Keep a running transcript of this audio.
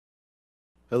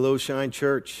Hello, Shine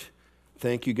Church.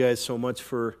 Thank you guys so much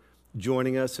for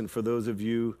joining us, and for those of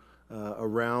you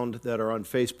around that are on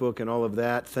Facebook and all of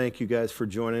that, thank you guys for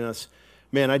joining us.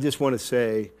 Man, I just want to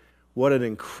say what an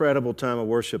incredible time of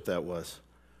worship that was.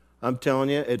 I'm telling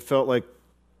you, it felt like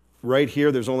right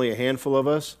here, there's only a handful of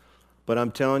us, but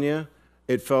I'm telling you,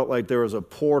 it felt like there was a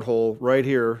porthole right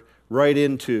here, right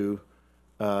into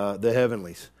the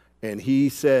heavenlies. And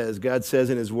God says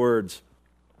in his words,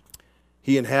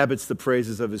 he inhabits the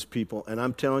praises of his people. And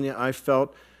I'm telling you, I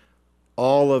felt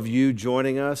all of you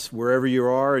joining us, wherever you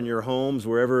are, in your homes,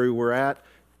 wherever we're at,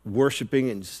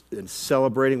 worshiping and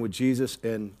celebrating with Jesus,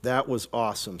 and that was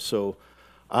awesome. So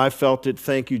I felt it.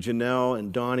 Thank you, Janelle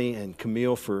and Donnie and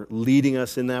Camille, for leading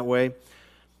us in that way.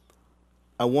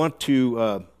 I want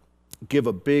to give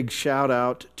a big shout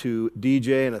out to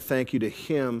DJ and a thank you to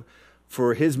him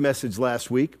for his message last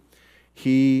week.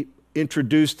 He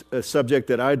introduced a subject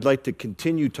that I'd like to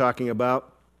continue talking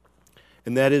about,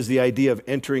 and that is the idea of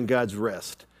entering God's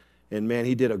rest. And man,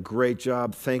 he did a great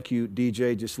job. Thank you,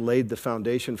 DJ, just laid the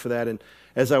foundation for that. And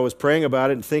as I was praying about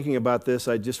it and thinking about this,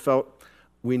 I just felt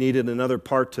we needed another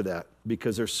part to that,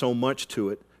 because there's so much to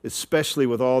it, especially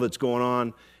with all that's going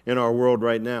on in our world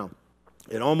right now.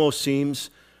 It almost seems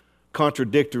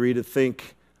contradictory to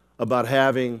think about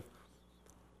having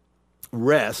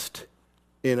rest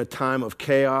in a time of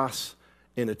chaos,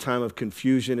 in a time of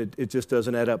confusion. It just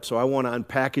doesn't add up. So I want to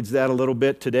unpackage that a little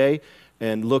bit today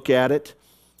and look at it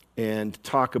and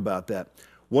talk about that.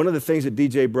 One of the things that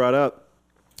DJ brought up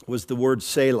was the word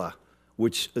Selah,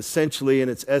 which essentially in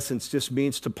its essence just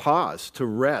means to pause, to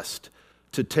rest,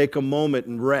 to take a moment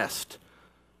and rest.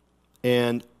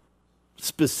 And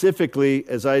specifically,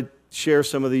 as I share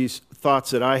some of these thoughts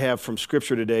that I have from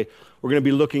Scripture today, we're going to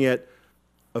be looking at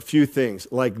a few things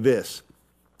like this.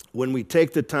 When we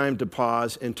take the time to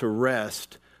pause and to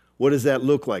rest, what does that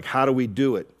look like? How do we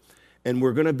do it? And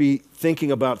we're going to be thinking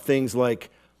about things like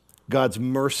God's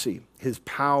mercy, his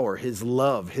power, his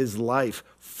love, his life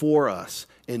for us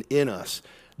and in us.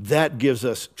 That gives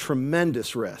us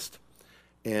tremendous rest.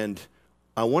 And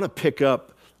I want to pick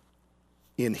up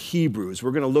in Hebrews.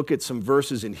 We're going to look at some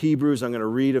verses in Hebrews. I'm going to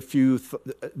read a few,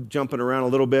 jumping around a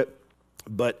little bit.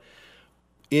 But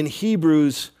in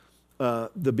Hebrews,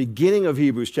 the beginning of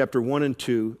Hebrews, chapter 1 and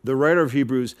 2, the writer of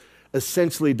Hebrews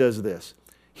essentially does this.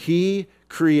 He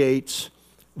creates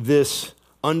this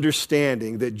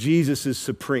understanding that Jesus is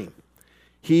supreme.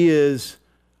 He is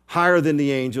higher than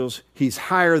the angels. He's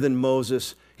higher than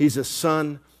Moses. He's a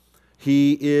son.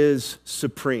 He is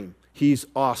supreme. He's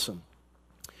awesome.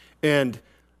 And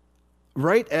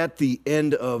right at the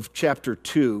end of chapter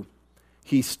 2,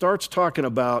 he starts talking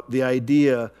about the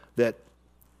idea that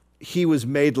he was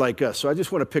made like us. So I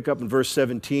just want to pick up in verse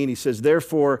 17. He says,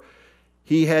 therefore,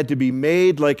 he had to be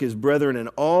made like his brethren in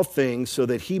all things, so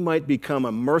that he might become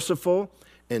a merciful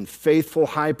and faithful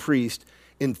high priest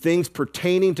in things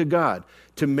pertaining to God,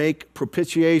 to make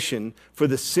propitiation for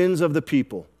the sins of the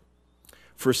people.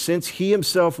 For since he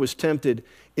himself was tempted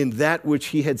in that which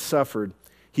he had suffered,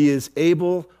 he is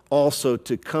able also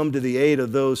to come to the aid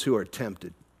of those who are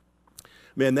tempted.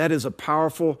 Man, that is a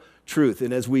powerful truth.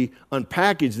 And as we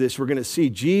unpackage this, we're going to see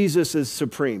Jesus is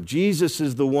supreme. Jesus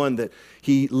is the one that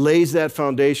he lays that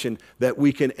foundation that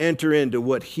we can enter into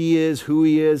what he is, who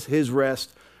he is, his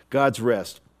rest, God's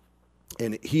rest.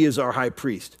 And he is our high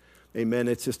priest. Amen.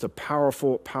 It's just a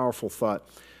powerful, powerful thought.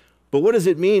 But what does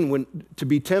it mean to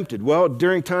be tempted? Well,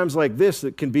 during times like this,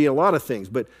 it can be a lot of things.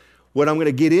 But what I'm going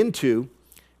to get into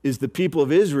is the people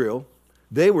of Israel.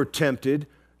 They were tempted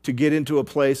to get into a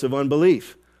place of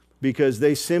unbelief, because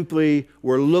they simply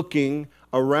were looking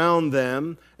around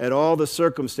them at all the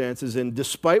circumstances, and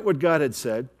despite what God had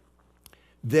said,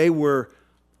 they were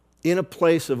in a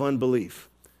place of unbelief,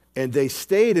 and they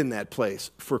stayed in that place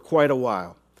for quite a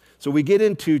while. So we get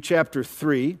into chapter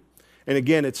 3, and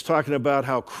again, it's talking about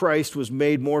how Christ was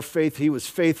made more faithful. He was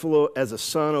faithful as a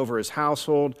son over his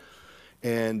household,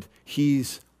 and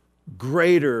he's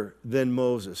greater than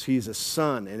Moses. He's a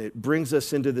son, and it brings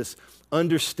us into this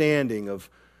understanding of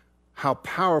how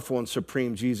powerful and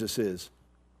supreme Jesus is.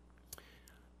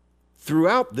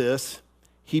 Throughout this,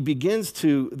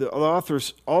 the author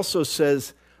also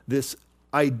says this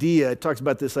idea, it talks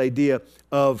about this idea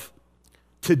of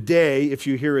today if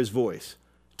you hear his voice.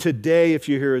 Today if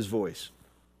you hear his voice.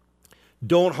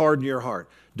 Don't harden your heart.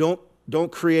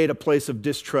 Don't create a place of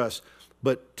distrust.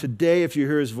 But today if you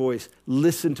hear his voice,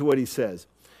 listen to what he says.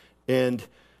 And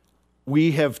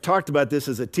we have talked about this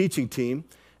as a teaching team.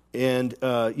 And,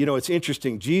 it's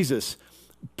interesting. Jesus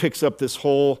picks up this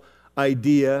whole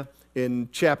idea in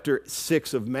chapter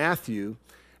 6 of Matthew,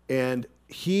 and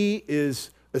he is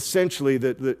essentially,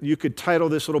 you could title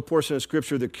this little portion of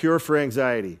Scripture, The Cure for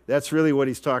Anxiety. That's really what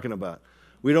he's talking about.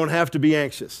 We don't have to be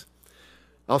anxious.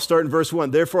 I'll start in verse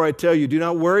 1. Therefore I tell you, do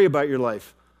not worry about your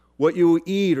life, what you will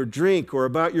eat or drink, or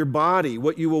about your body,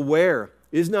 what you will wear.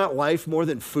 Is not life more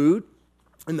than food,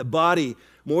 and the body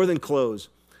more than clothes?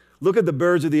 Look at the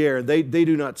birds of the air. They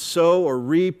do not sow or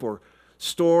reap or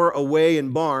store away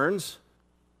in barns,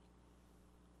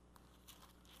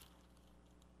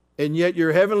 and yet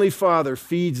your heavenly Father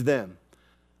feeds them.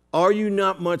 Are you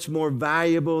not much more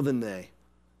valuable than they?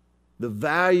 The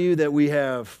value that we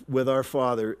have with our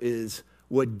Father is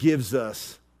what gives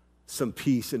us some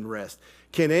peace and rest.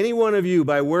 Can any one of you,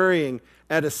 by worrying,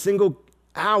 add a single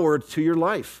hour to your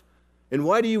life? And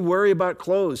why do you worry about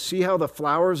clothes? See how the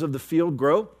flowers of the field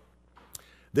grow?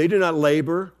 They do not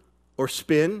labor or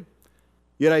spin.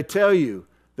 Yet I tell you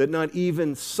that not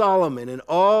even Solomon in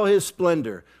all his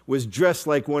splendor was dressed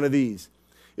like one of these.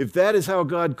 If that is how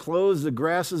God clothes the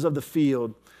grasses of the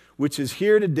field, which is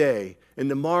here today and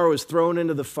tomorrow is thrown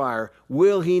into the fire,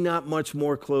 will he not much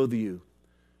more clothe you,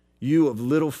 you of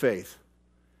little faith?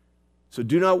 So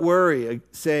do not worry,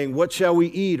 saying, what shall we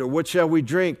eat, or what shall we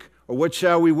drink, or what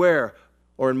shall we wear?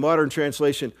 Or in modern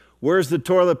translation, where's the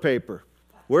toilet paper?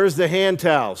 Where's the hand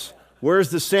towels? Where's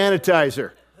the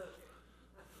sanitizer?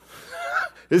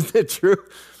 Isn't it true?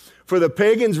 For the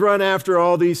pagans run after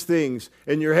all these things,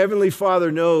 and your heavenly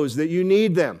Father knows that you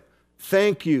need them.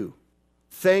 Thank you.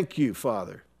 Thank you,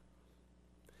 Father.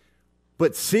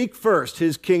 But seek first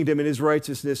his kingdom and his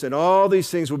righteousness, and all these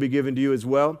things will be given to you as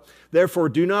well. Therefore,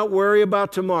 do not worry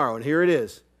about tomorrow. And here it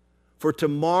is. For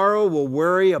tomorrow will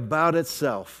worry about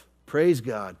itself. Praise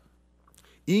God.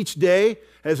 Each day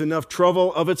has enough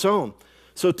trouble of its own.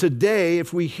 So today,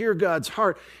 if we hear God's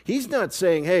heart, he's not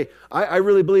saying, hey, I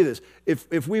really believe this.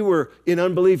 If we were in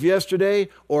unbelief yesterday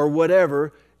or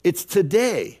whatever, it's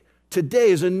today.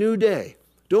 Today is a new day.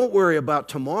 Don't worry about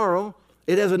tomorrow.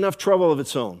 It has enough trouble of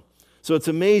its own. So it's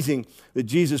amazing that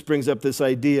Jesus brings up this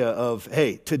idea of,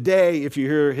 hey, today, if you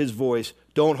hear his voice,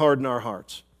 don't harden our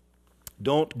hearts.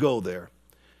 Don't go there.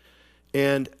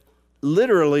 And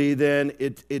literally, then,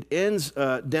 it ends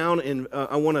down in,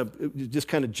 I want to just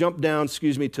kind of jump down,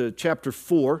 to chapter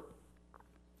 4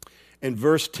 and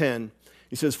verse 10.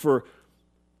 He says, for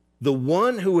the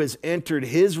one who has entered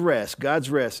his rest, God's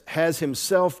rest, has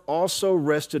himself also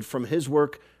rested from his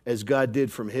work as God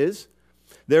did from his.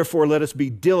 Therefore, let us be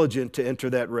diligent to enter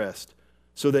that rest,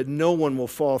 so that no one will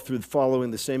fall through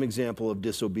following the same example of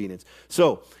disobedience.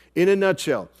 So, in a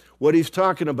nutshell, what he's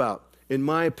talking about, in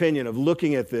my opinion, of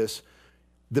looking at this,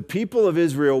 the people of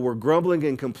Israel were grumbling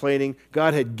and complaining.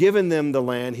 God had given them the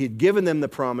land. He'd given them the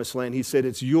promised land. He said,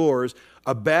 it's yours.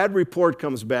 A bad report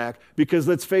comes back because,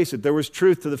 let's face it, there was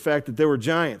truth to the fact that there were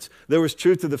giants. There was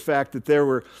truth to the fact that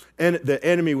the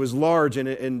enemy was large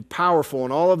and powerful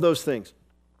and all of those things.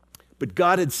 But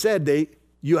God had said,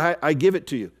 I give it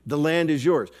to you. The land is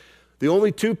yours. The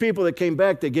only two people that came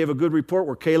back that gave a good report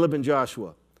were Caleb and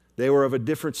Joshua. They were of a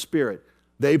different spirit.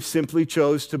 They simply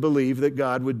chose to believe that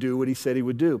God would do what he said he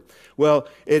would do. Well,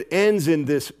 it ends in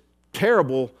this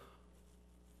terrible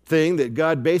thing that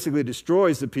God basically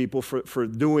destroys the people for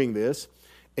doing this.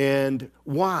 And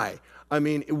why? I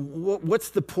mean, what's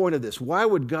the point of this? Why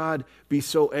would God be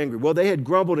so angry? Well, they had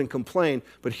grumbled and complained,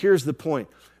 but here's the point.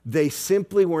 They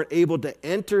simply weren't able to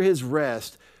enter his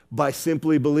rest by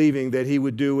simply believing that he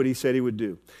would do what he said he would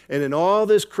do. And in all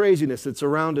this craziness that's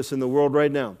around us in the world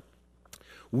right now,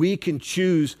 we can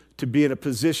choose to be in a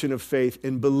position of faith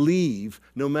and believe,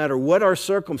 no matter what our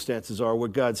circumstances are,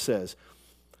 what God says.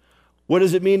 What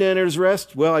does it mean to enter his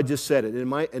rest? Well, I just said it.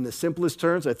 In the simplest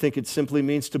terms, I think it simply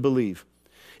means to believe.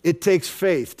 It takes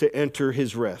faith to enter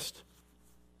his rest.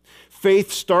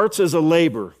 Faith starts as a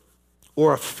labor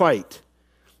or a fight,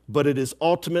 but it is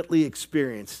ultimately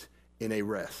experienced in a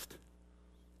rest.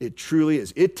 It truly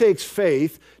is. It takes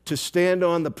faith to stand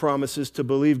on the promises, to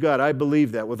believe God. I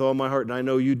believe that with all my heart, and I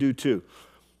know you do too.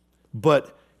 And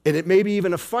it may be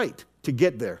even a fight to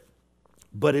get there,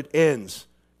 but it ends.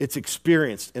 It's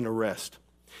experienced in a rest.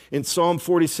 In Psalm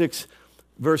 46,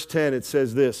 verse 10, it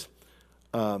says this,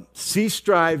 cease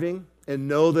striving and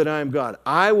know that I am God.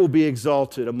 I will be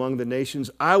exalted among the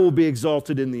nations. I will be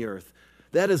exalted in the earth.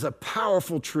 That is a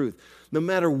powerful truth. No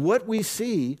matter what we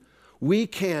see, we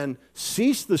can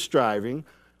cease the striving,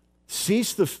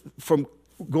 cease from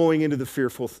going into the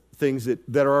fearful things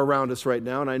that are around us right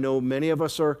now. And I know many of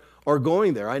us are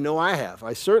going there. I know I have.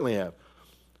 I certainly have.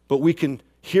 But we can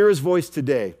hear his voice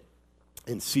today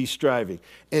and cease striving.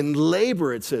 And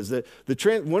labor, it says, that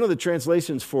one of the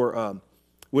translations for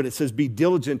when it says be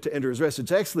diligent to enter his rest,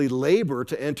 it's actually labor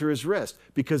to enter his rest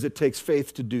because it takes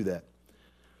faith to do that.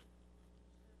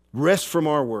 Rest from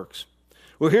our works.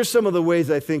 Well, here's some of the ways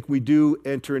I think we do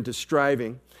enter into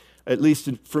striving, at least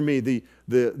for me.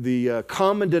 The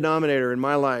common denominator in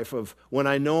my life of when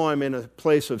I know I'm in a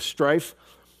place of strife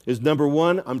is, number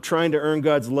one, I'm trying to earn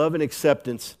God's love and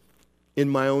acceptance in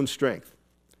my own strength.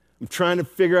 I'm trying to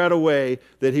figure out a way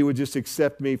that he would just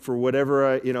accept me for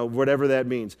whatever whatever that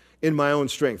means, in my own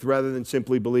strength, rather than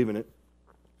simply believing it.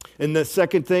 And the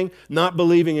second thing, not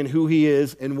believing in who he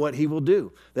is and what he will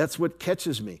do. That's what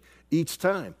catches me each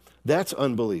time. That's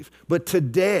unbelief. But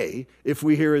today, if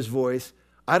we hear his voice,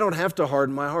 I don't have to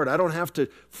harden my heart. I don't have to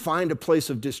find a place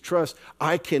of distrust.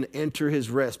 I can enter his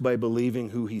rest by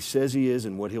believing who he says he is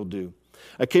and what he'll do.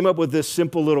 I came up with this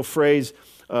simple little phrase.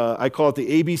 I call it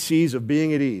the ABCs of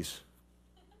being at ease.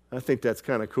 I think that's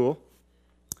kind of cool.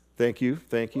 Thank you,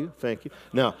 thank you, thank you.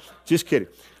 No, just kidding.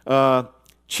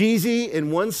 Cheesy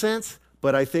in one sense,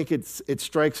 but I think it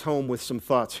strikes home with some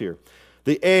thoughts here.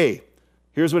 The A,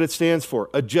 here's what it stands for: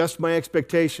 adjust my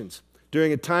expectations.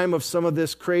 During a time of some of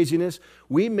this craziness,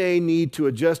 we may need to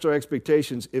adjust our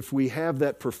expectations if we have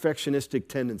that perfectionistic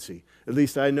tendency. At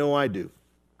least I know I do.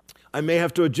 I may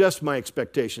have to adjust my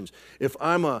expectations. If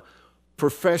I'm a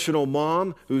professional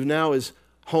mom who now is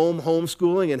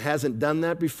homeschooling and hasn't done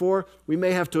that before, we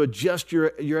may have to adjust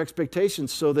your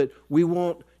expectations so that you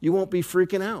won't be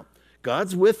freaking out.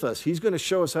 God's with us. He's going to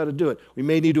show us how to do it. We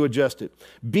may need to adjust it.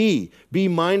 B, be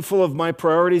mindful of my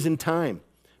priorities and time.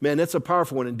 Man, that's a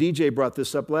powerful one, and DJ brought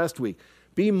this up last week.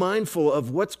 Be mindful of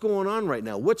what's going on right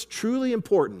now, what's truly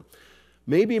important.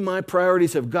 Maybe my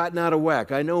priorities have gotten out of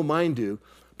whack. I know mine do,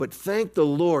 but thank the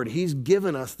Lord, he's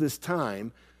given us this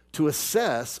time to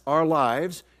assess our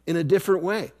lives in a different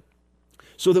way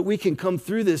so that we can come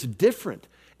through this different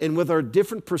and with our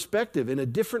different perspective and a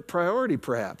different priority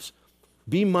perhaps.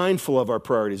 Be mindful of our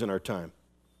priorities and our time.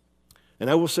 And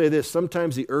I will say this,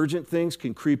 sometimes the urgent things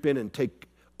can creep in and take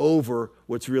over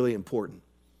what's really important.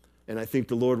 And I think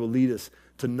the Lord will lead us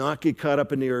to not get caught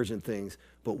up in the urgent things,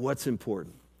 but what's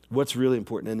important, what's really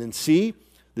important. And then C,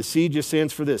 the C just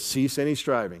stands for this: cease any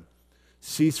striving.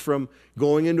 Cease from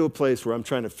going into a place where I'm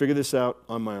trying to figure this out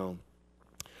on my own.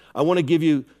 I want to give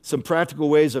you some practical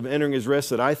ways of entering his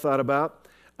rest that I thought about,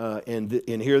 and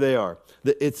here they are.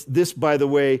 This, by the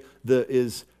way,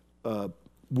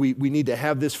 we need to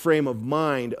have this frame of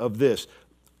mind of this.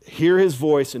 Hear his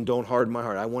voice and don't harden my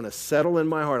heart. I want to settle in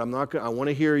my heart. I want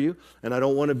to hear you, and I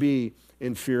don't want to be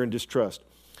in fear and distrust.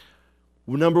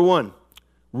 Number one,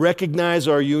 recognize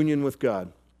our union with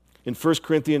God. In 1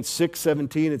 Corinthians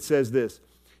 6:17, it says this: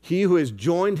 he who has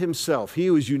joined himself, he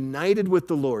who is united with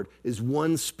the Lord, is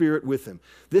one spirit with him.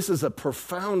 This is a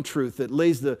profound truth that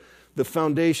lays the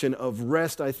foundation of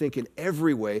rest, I think, in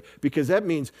every way, because that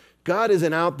means God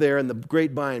isn't out there in the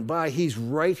great by and by. He's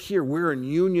right here. We're in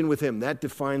union with him. That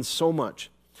defines so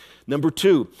much. Number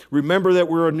two, remember that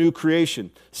we're a new creation.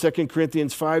 2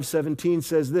 Corinthians 5:17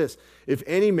 says this: if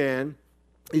any man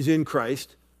is in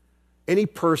Christ, any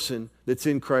person that's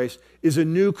in Christ is a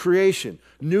new creation.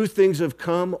 New things have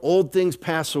come, old things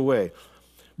pass away.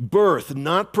 Birth,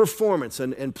 not performance,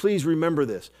 and please remember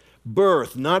this: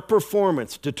 birth, not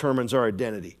performance, determines our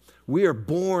identity. We are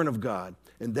born of God,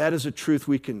 and that is a truth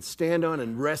we can stand on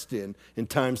and rest in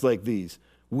times like these.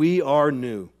 We are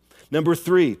new. Number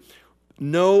three,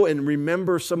 know and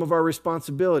remember some of our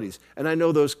responsibilities. And I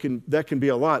know that can be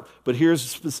a lot, but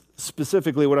here's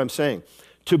specifically what I'm saying.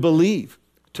 To believe,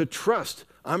 to trust.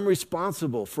 I'm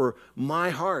responsible for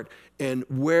my heart, and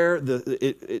where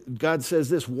God says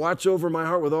this: watch over my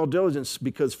heart with all diligence,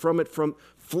 because from it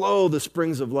flow the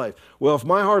springs of life. Well, if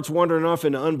my heart's wandering off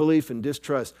into unbelief and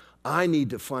distrust, I need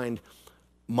to find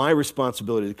my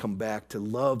responsibility to come back, to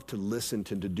love, to listen,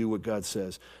 to do what God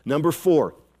says. Number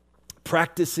four,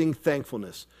 practicing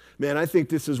thankfulness. Man, I think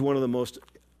this is one of the most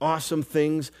awesome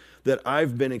things that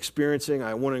I've been experiencing.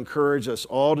 I want to encourage us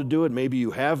all to do it. Maybe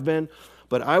you have been.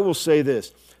 But I will say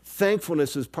this: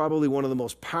 thankfulness is probably one of the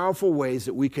most powerful ways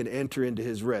that we can enter into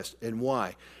his rest. And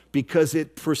why? Because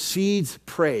it precedes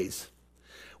praise.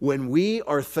 When we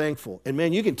are thankful, and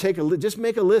man, you can just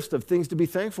make a list of things to be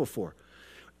thankful for.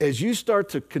 As you start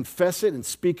to confess it and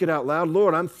speak it out loud: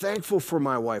 Lord, I'm thankful for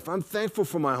my wife. I'm thankful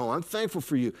for my home. I'm thankful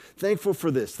for you. Thankful for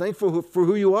this. Thankful for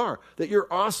who you are, that you're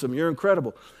awesome, you're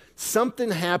incredible.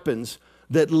 Something happens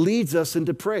that leads us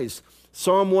into praise.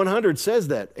 Psalm 100 says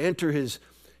that: enter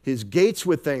his gates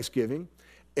with thanksgiving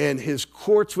and his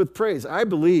courts with praise. I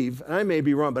believe, and I may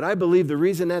be wrong, but I believe the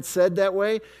reason that's said that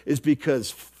way is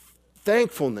because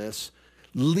thankfulness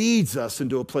leads us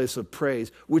into a place of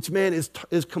praise, which, man,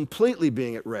 is completely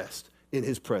being at rest in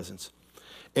his presence.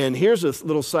 And here's a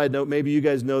little side note. Maybe you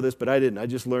guys know this, but I didn't. I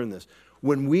just learned this.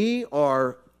 When we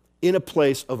are in a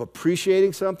place of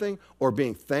appreciating something or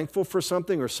being thankful for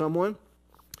something or someone,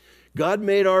 God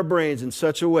made our brains in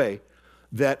such a way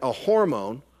that a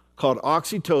hormone called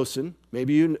oxytocin,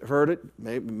 maybe you heard it,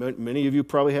 many of you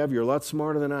probably have, you're a lot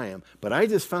smarter than I am, but I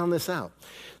just found this out.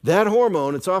 That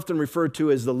hormone, it's often referred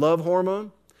to as the love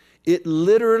hormone, it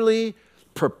literally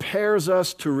prepares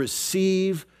us to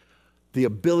receive the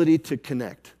ability to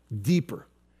connect deeper.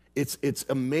 It's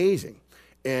amazing.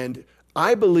 And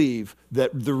I believe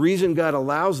that the reason God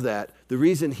allows that, the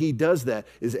reason he does that,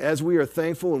 is as we are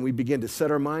thankful and we begin to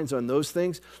set our minds on those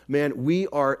things, man, we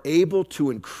are able to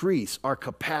increase our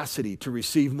capacity to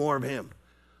receive more of him.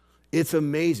 It's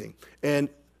amazing. And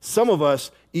some of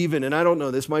us even, and I don't know,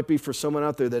 this might be for someone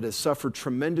out there that has suffered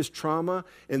tremendous trauma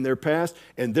in their past,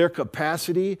 and their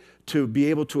capacity to be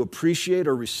able to appreciate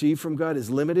or receive from God is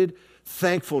limited.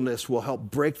 Thankfulness will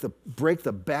help break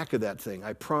the back of that thing,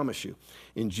 I promise you,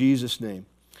 in Jesus' name.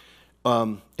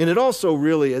 And it also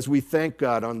really, as we thank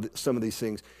God on some of these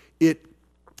things, it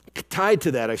tied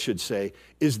to that, I should say,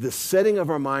 is the setting of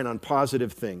our mind on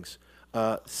positive things.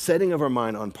 Setting of our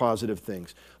mind on positive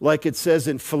things. Like it says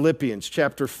in Philippians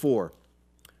chapter 4,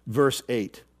 verse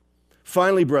 8.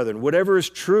 Finally, brethren, whatever is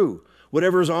true,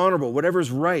 whatever is honorable, whatever is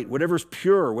right, whatever is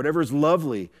pure, whatever is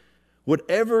lovely,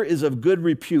 whatever is of good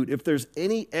repute, if there's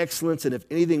any excellence and if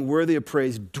anything worthy of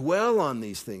praise, dwell on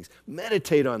these things,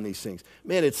 meditate on these things.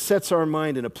 Man, it sets our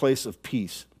mind in a place of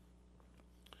peace.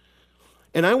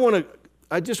 And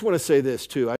I just want to say this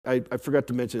too. I forgot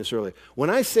to mention this earlier. When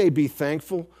I say be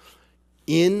thankful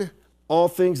in all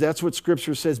things, that's what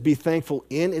Scripture says, be thankful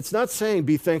in. It's not saying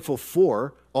be thankful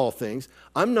for all things.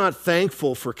 I'm not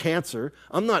thankful for cancer.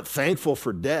 I'm not thankful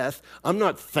for death. I'm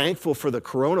not thankful for the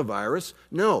coronavirus.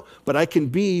 No, but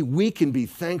we can be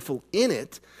thankful in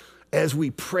it as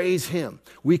we praise him.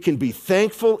 We can be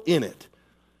thankful in it.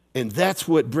 And that's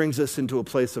what brings us into a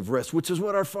place of rest, which is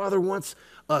what our Father wants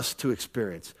us to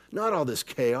experience. Not all this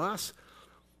chaos.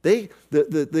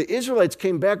 The Israelites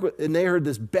came back and they heard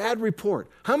this bad report.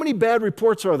 How many bad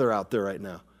reports are there out there right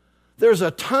now? There's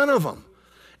a ton of them.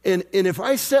 And if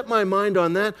I set my mind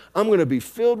on that, I'm going to be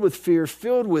filled with fear,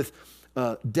 filled with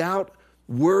doubt,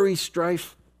 worry,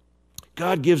 strife.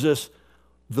 God gives us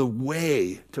the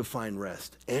way to find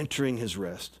rest, entering his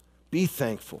rest. Be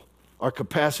thankful. Our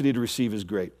capacity to receive is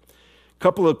great. A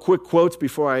couple of quick quotes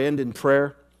before I end in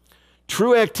prayer.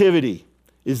 True activity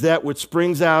is that which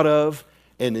springs out of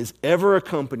and is ever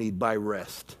accompanied by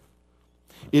rest.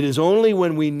 It is only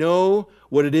when we know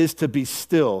what it is to be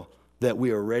still that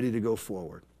we are ready to go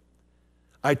forward.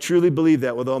 I truly believe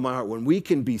that with all my heart. When we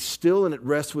can be still and at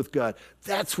rest with God,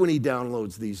 that's when he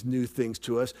downloads these new things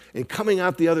to us. And coming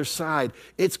out the other side,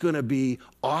 it's going to be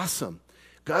awesome.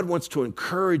 God wants to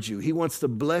encourage you. He wants to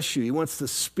bless you. He wants to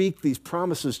speak these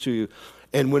promises to you.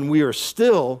 And when we are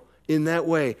still in that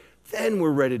way, then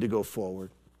we're ready to go forward.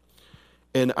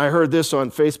 And I heard this on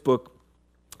Facebook.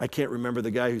 I can't remember the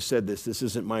guy who said this. This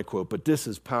isn't my quote, but this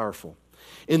is powerful.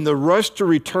 In the rush to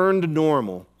return to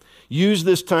normal, use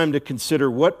this time to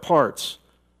consider what parts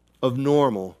of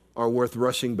normal are worth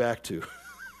rushing back to.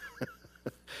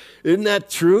 Isn't that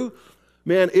true?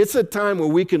 Man, it's a time where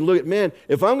we can look at, man,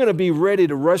 if I'm going to be ready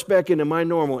to rush back into my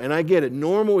normal, and I get it,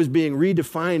 normal is being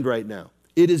redefined right now.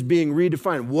 It is being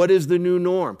redefined. What is the new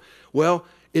norm? Well,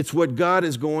 it's what God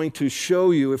is going to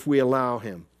show you if we allow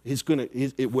him.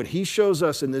 What he shows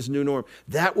us in this new norm,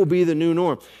 that will be the new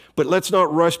norm. But let's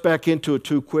not rush back into it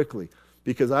too quickly,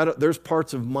 because there's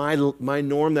parts of my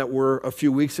norm that were a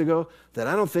few weeks ago that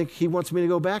I don't think he wants me to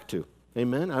go back to.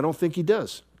 Amen? I don't think he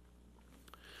does.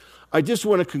 I just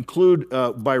want to conclude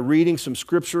by reading some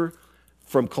scripture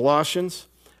from Colossians,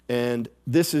 and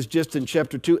this is just in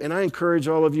chapter 2. And I encourage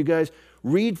all of you guys,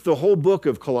 read the whole book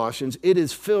of Colossians. It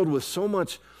is filled with so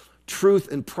much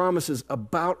truth and promises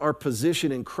about our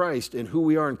position in Christ and who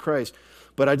we are in Christ.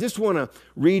 But I just want to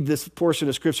read this portion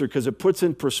of Scripture because it puts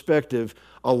in perspective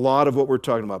a lot of what we're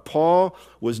talking about. Paul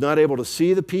was not able to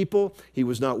see the people. He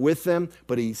was not with them,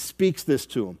 but he speaks this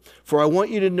to them. For I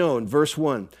want you to know, in verse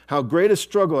 1, how great a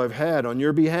struggle I've had on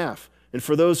your behalf, and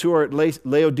for those who are at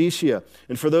Laodicea,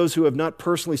 and for those who have not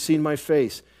personally seen my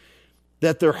face,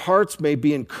 that their hearts may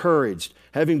be encouraged,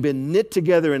 having been knit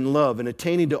together in love and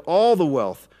attaining to all the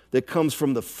wealth that comes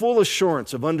from the full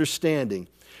assurance of understanding,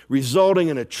 resulting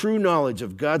in a true knowledge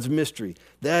of God's mystery,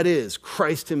 that is,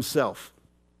 Christ himself,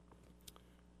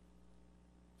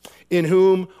 in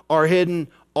whom are hidden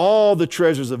all the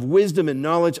treasures of wisdom and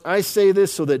knowledge. I say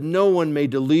this so that no one may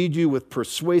delude you with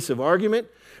persuasive argument,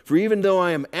 for even though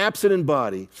I am absent in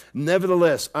body,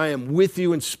 nevertheless I am with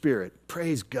you in spirit.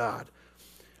 Praise God.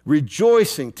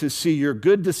 Rejoicing to see your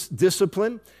good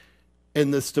discipline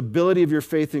and the stability of your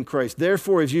faith in Christ.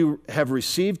 Therefore, as you have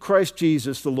received Christ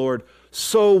Jesus the Lord,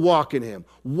 so walk in him.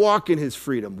 Walk in his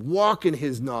freedom. Walk in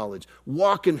his knowledge.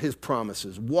 Walk in his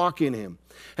promises. Walk in him.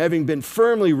 Having been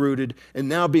firmly rooted and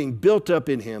now being built up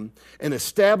in him and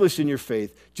established in your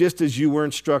faith, just as you were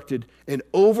instructed, and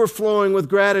overflowing with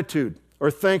gratitude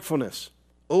or thankfulness.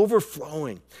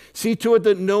 Overflowing. See to it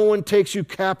that no one takes you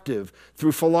captive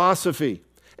through philosophy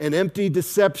and empty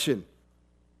deception.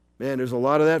 Man, there's a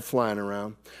lot of that flying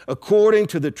around. According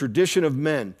to the tradition of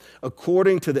men,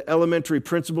 according to the elementary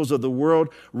principles of the world,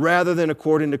 rather than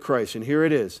according to Christ. And here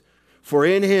it is. For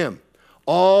in him,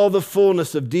 all the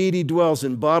fullness of deity dwells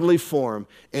in bodily form,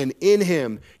 and in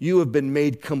him you have been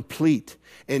made complete.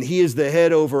 And he is the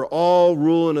head over all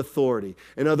rule and authority.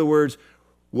 In other words,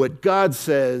 what God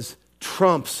says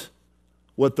trumps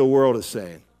what the world is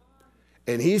saying.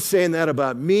 And he's saying that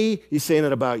about me. He's saying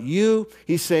that about you.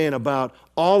 He's saying about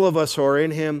all of us who are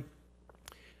in him.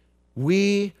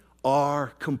 We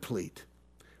are complete.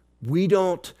 We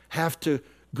don't have to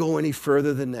go any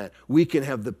further than that. We can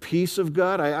have the peace of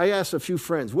God. I asked a few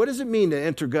friends, what does it mean to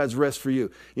enter God's rest for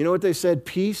you? You know what they said?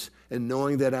 Peace and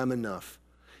knowing that I'm enough.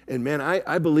 And man,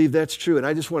 I believe that's true. And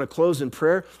I just want to close in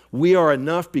prayer. We are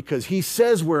enough because he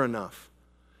says we're enough.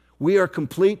 We are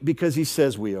complete because he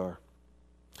says we are.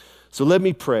 So let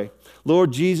me pray.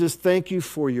 Lord Jesus, thank you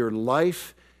for your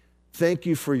life. Thank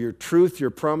you for your truth,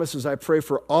 your promises. I pray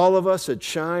for all of us at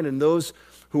Shine and those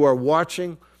who are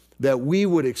watching, that we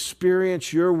would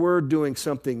experience your word doing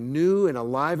something new and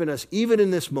alive in us, even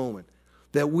in this moment,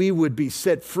 that we would be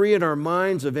set free in our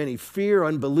minds of any fear,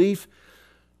 unbelief,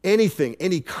 anything,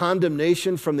 any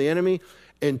condemnation from the enemy,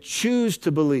 and choose to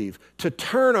believe, to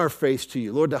turn our face to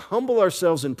you. Lord, to humble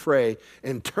ourselves and pray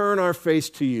and turn our face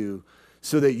to you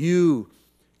so that you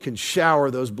can shower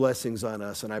those blessings on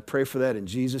us. And I pray for that in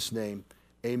Jesus' name.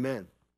 Amen.